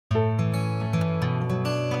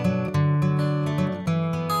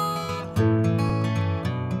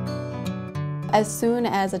As soon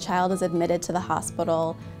as a child is admitted to the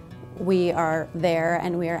hospital, we are there,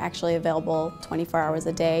 and we are actually available 24 hours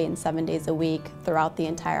a day and 7 days a week throughout the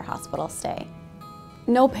entire hospital stay.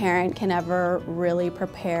 No parent can ever really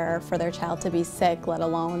prepare for their child to be sick, let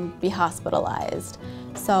alone be hospitalized.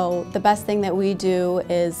 So the best thing that we do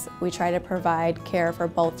is we try to provide care for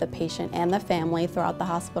both the patient and the family throughout the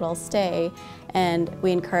hospital stay, and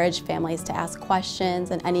we encourage families to ask questions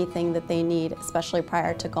and anything that they need, especially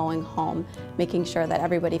prior to going home, making sure that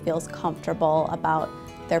everybody feels comfortable about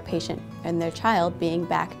their patient and their child being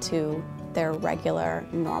back to their regular,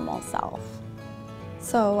 normal self.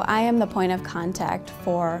 So I am the point of contact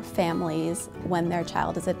for families when their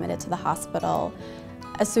child is admitted to the hospital.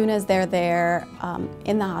 As soon as they're there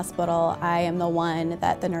in the hospital, I am the one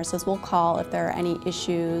that the nurses will call if there are any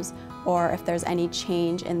issues or if there's any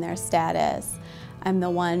change in their status. I'm the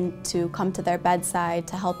one to come to their bedside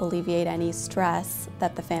to help alleviate any stress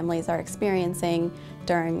that the families are experiencing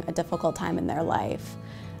during a difficult time in their life.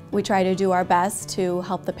 We try to do our best to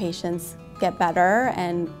help the patients get better,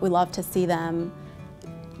 and we love to see them.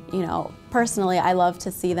 Personally, I love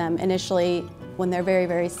to see them initially when they're very,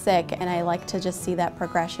 very sick, and I like to just see that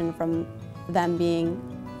progression from them being,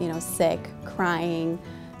 sick, crying,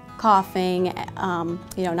 coughing,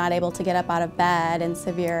 not able to get up out of bed and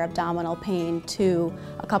severe abdominal pain, to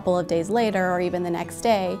a couple of days later or even the next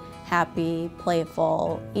day, happy,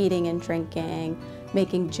 playful, eating and drinking,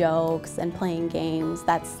 making jokes and playing games.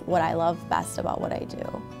 That's what I love best about what I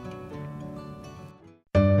do.